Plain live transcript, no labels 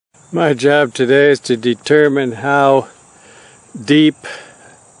My job today is to determine how deep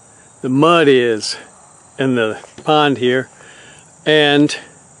the mud is in the pond here, and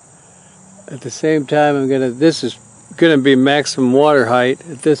at the same time this is gonna be maximum water height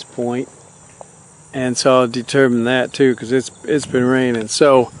at this point, and so I'll determine that too because it's been raining.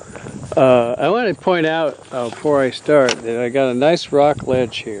 So I want to point out before I start that I got a nice rock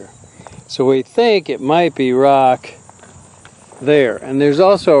ledge here, so we think it might be rock there, and there's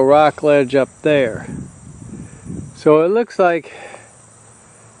also a rock ledge up there, so it looks like,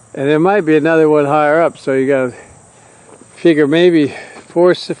 and there might be another one higher up, so you gotta figure maybe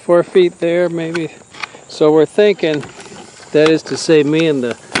four feet there maybe. So we're thinking, that is to say me and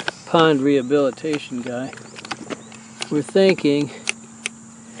the pond rehabilitation guy, we're thinking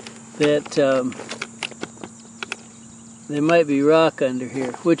that there might be rock under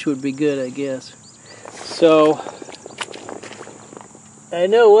here, which would be good, I guess. So I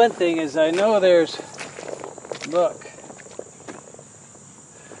know one thing is, I know there's muck.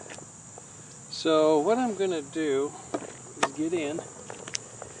 So what I'm gonna do is get in.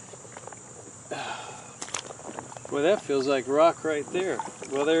 Boy, that feels like rock right there.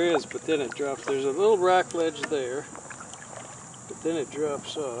 Well, there is, but then it drops. There's a little rock ledge there, but then it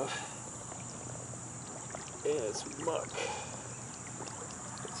drops off. Yeah, it's muck.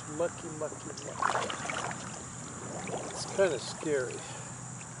 It's mucky, mucky, mucky. It's kind of scary.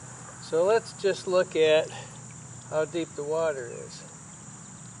 So let's just look at how deep the water is.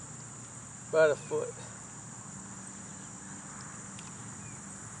 About a foot.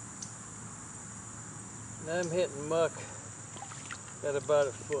 And I'm hitting muck at about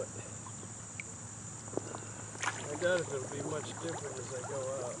a foot. I doubt if it'll be much different as I go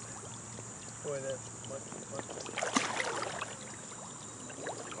out. Boy, that's mucky, mucky.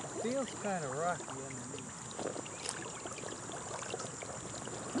 It feels kind of rocky underneath.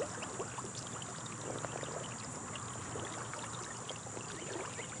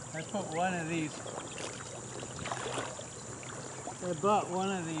 I put one of these. I bought one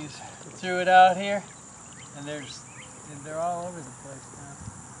of these. I threw it out here, and they're all over the place now.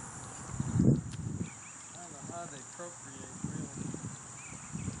 I don't know how they procreate, really.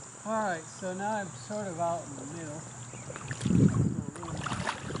 All right, so now I'm sort of out in the middle.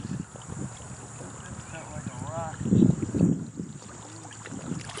 That's like a rock.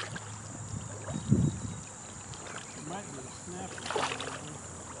 It might be a snapper.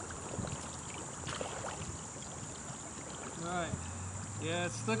 Alright, yeah,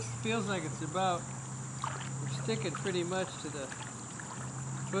 it feels like it's about, we're sticking pretty much to the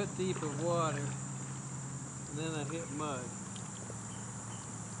foot deep of water, and then I hit mud.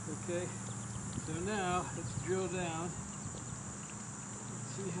 Okay, so now let's drill down and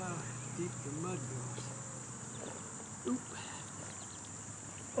see how deep the mud goes. Oop.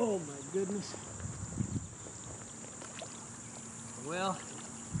 Oh my goodness. Well,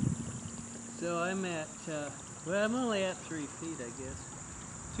 so I'm at, well, I'm only at 3 feet, I guess.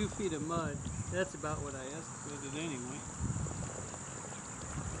 2 feet of mud. That's about what I estimated anyway.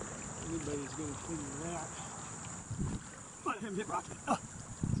 Anybody's going to figure that. But I haven't hit rock yet. Oh,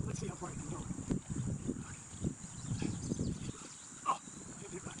 so let's see how far I can go. Oh, I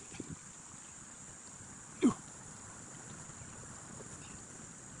haven't hit rock yet. Ooh.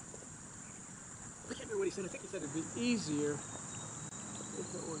 I can't remember what he said. I think he said it'd be easier if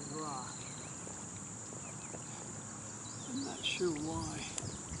it was rock. I'm not sure why.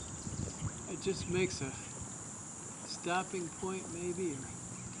 It just makes a stopping point maybe, or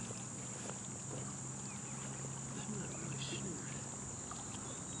I'm not really sure.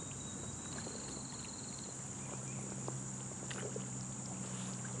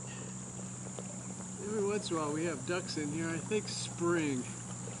 Every once in a while we have ducks in here, I think spring.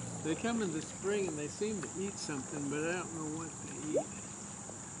 They come in the spring and they seem to eat something, but I don't know what they eat.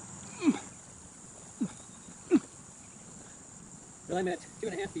 Well, I'm at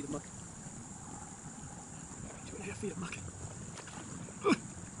 2.5 feet of muck. 2.5 feet of muck.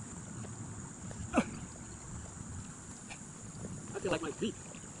 I feel like my feet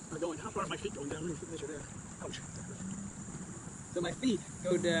are going, how far are my feet going down? Let me measure there. Ouch. So my feet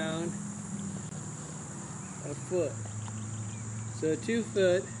go down a foot. So 2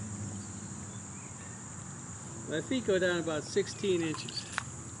 foot. My feet go down about 16 inches.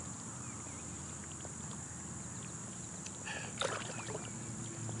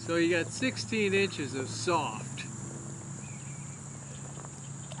 So you got 16 inches of soft.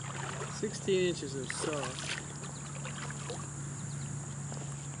 16 inches of soft.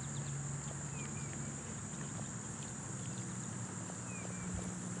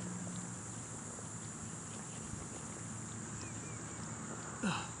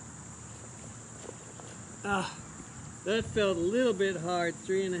 That felt a little bit hard,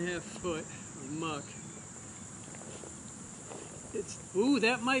 3.5 foot of muck. Ooh,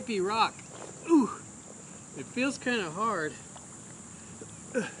 that might be rock. Ooh, it feels kind of hard.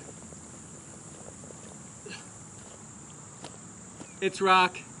 It's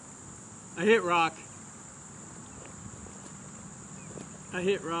rock. I hit rock. I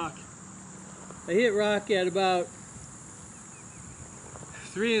hit rock. I hit rock at about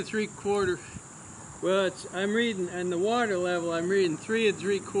 3 3/4. Well, I'm reading, and the water level, I'm reading 3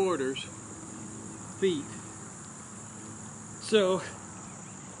 3/4 feet. So,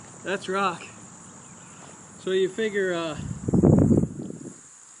 that's rock. So you figure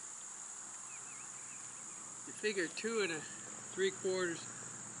 2 3/4,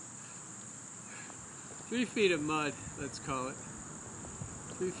 3 feet of mud, let's call it.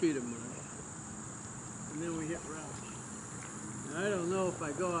 3 feet of mud. And then we hit rock. Now, I don't know if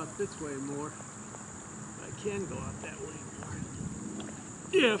I go out this way more. I can go out that way more.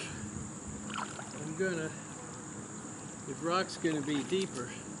 If rock's gonna be deeper.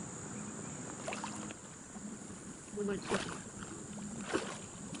 What am I doing?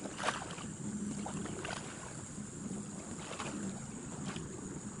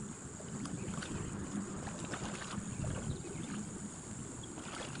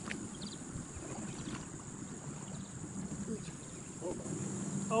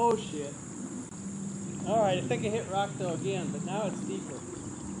 Oh shit. Alright, I think I hit rock though again, but now it's deeper.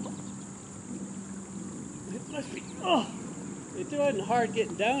 It must be, it wasn't hard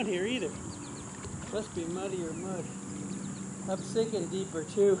getting down here either. Must be muddier mud. I'm sinking deeper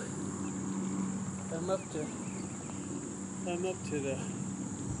too. I'm up to the,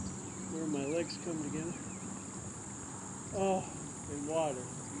 where my legs come together. Oh, in water.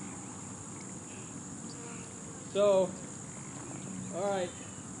 So, alright.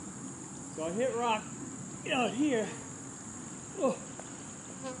 So I hit rock out here,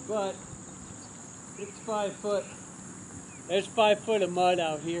 but it's 5 foot. There's 5 foot of mud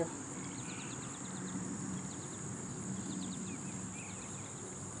out here.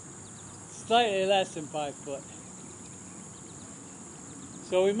 Slightly less than 5 foot.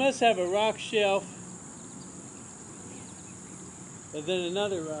 So we must have a rock shelf, and then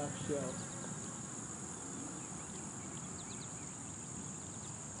another rock shelf.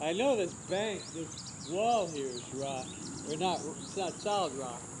 I know this wall here is rock. Or not, it's not solid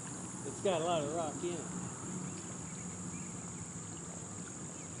rock. It's got a lot of rock in it.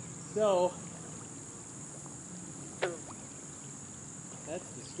 So, that's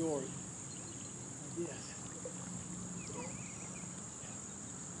the story, I guess.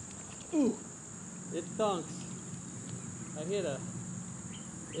 Ooh, it thunks.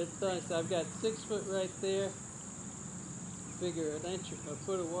 It thunks. I've got 6 foot right there. Figure a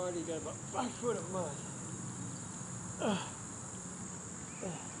foot of water, you got about 5 foot of mud. 5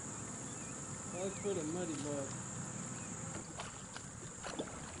 foot of muddy mud.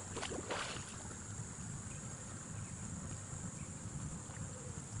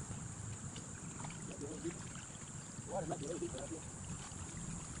 Water might be a little deeper out here.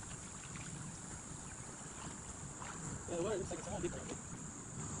 Yeah, the water looks like it's a lot deeper out here.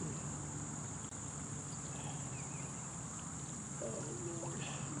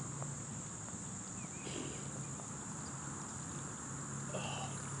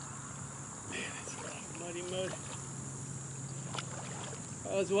 Mud.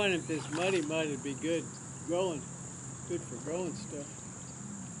 I was wondering if this muddy mud would be good for growing stuff.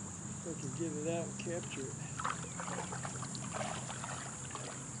 If I can get it out and capture it.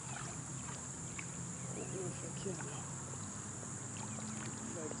 I don't know if I can now.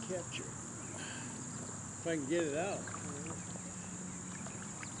 If I can capture it. If I can get it out.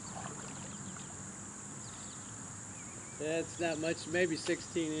 That's not much, maybe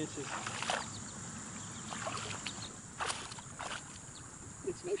 16 inches.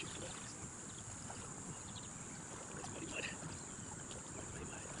 It's no shit. It's muddy mud. Muddy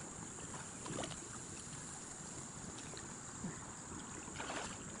mud.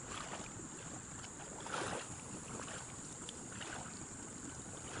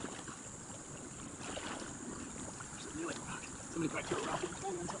 Something like a rock. Somebody probably threw a rock on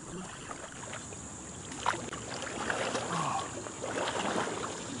top of the mud.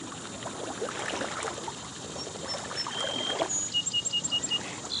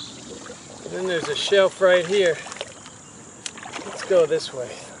 Then there's a shelf right here. Let's go this way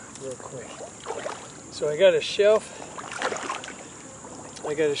real quick. So I got a shelf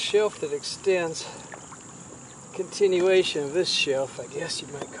that extends, continuation of this shelf, I guess you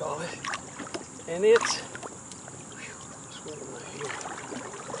might call it. And it's, what am I here?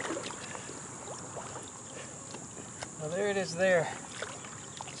 There it is there.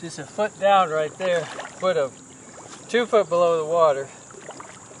 It's just a foot down right there. 2 foot below the water.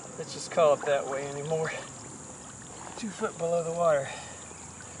 Let's just call it that way anymore. 2 foot below the water.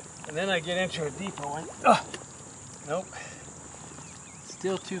 And then I get into a deeper one. Oh, nope.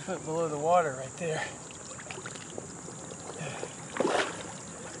 Still 2 foot below the water right there.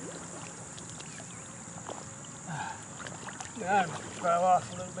 Now I drive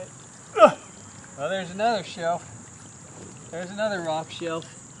off a little bit. Well, there's another shelf. There's another rock shelf.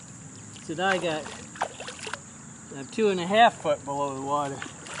 So now I'm 2.5 foot below the water.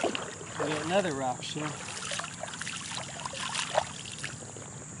 I got another rock shelf.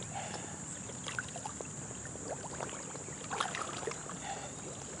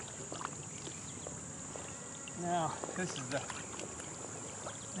 Now, this is the...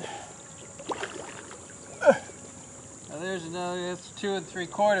 Now there's another, that's 2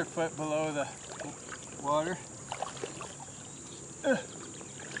 3/4 foot below the water.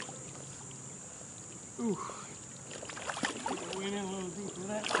 Ooh. I went in a little deeper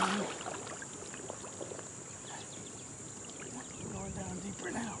that time. Going down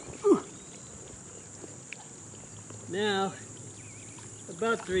deeper now. Ooh. Now,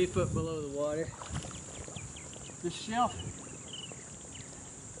 about 3 foot below the water. This shelf.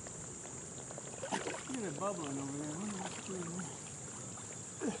 Look at it bubbling over there. I wonder what's going on.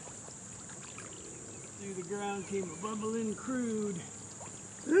 Through the ground came a bubbling crude.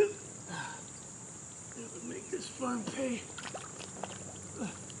 That would make this farm pay.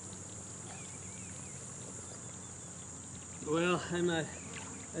 Well,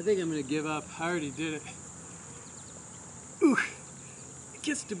 I think I'm gonna give up. I already did it. Ooh, it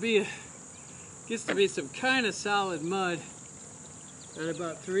gets to be some kind of solid mud at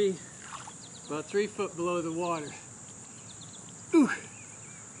about 3 foot below the water. Ooh,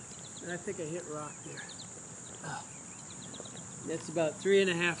 and I think I hit rock there. Oh. That's about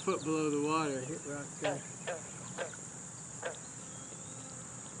 3.5 foot below the water. I hit rock there.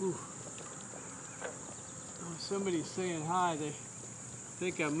 Ooh. Oh, somebody's saying hi. They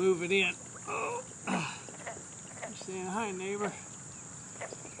think I'm moving in. Oh, you're saying hi, neighbor.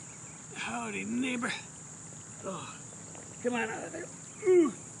 Howdy, neighbor. Oh, come on out of there.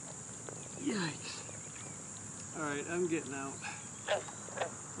 Ooh. Yikes. All right, I'm getting out.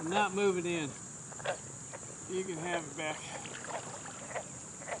 I'm not moving in. You can have it back.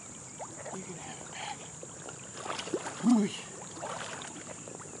 You can have it back. Ooh.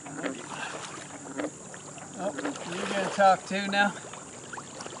 Oh, you gonna talk too now?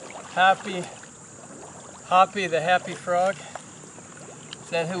 Hoppy the happy frog? Is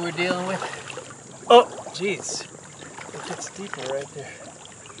that who we're dealing with? Oh, jeez. It gets deeper right there.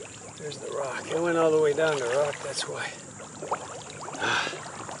 There's the rock. I went all the way down the rock, that's why.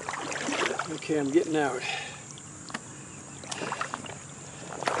 Okay, I'm getting out.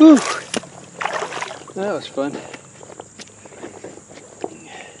 Whew. That was fun.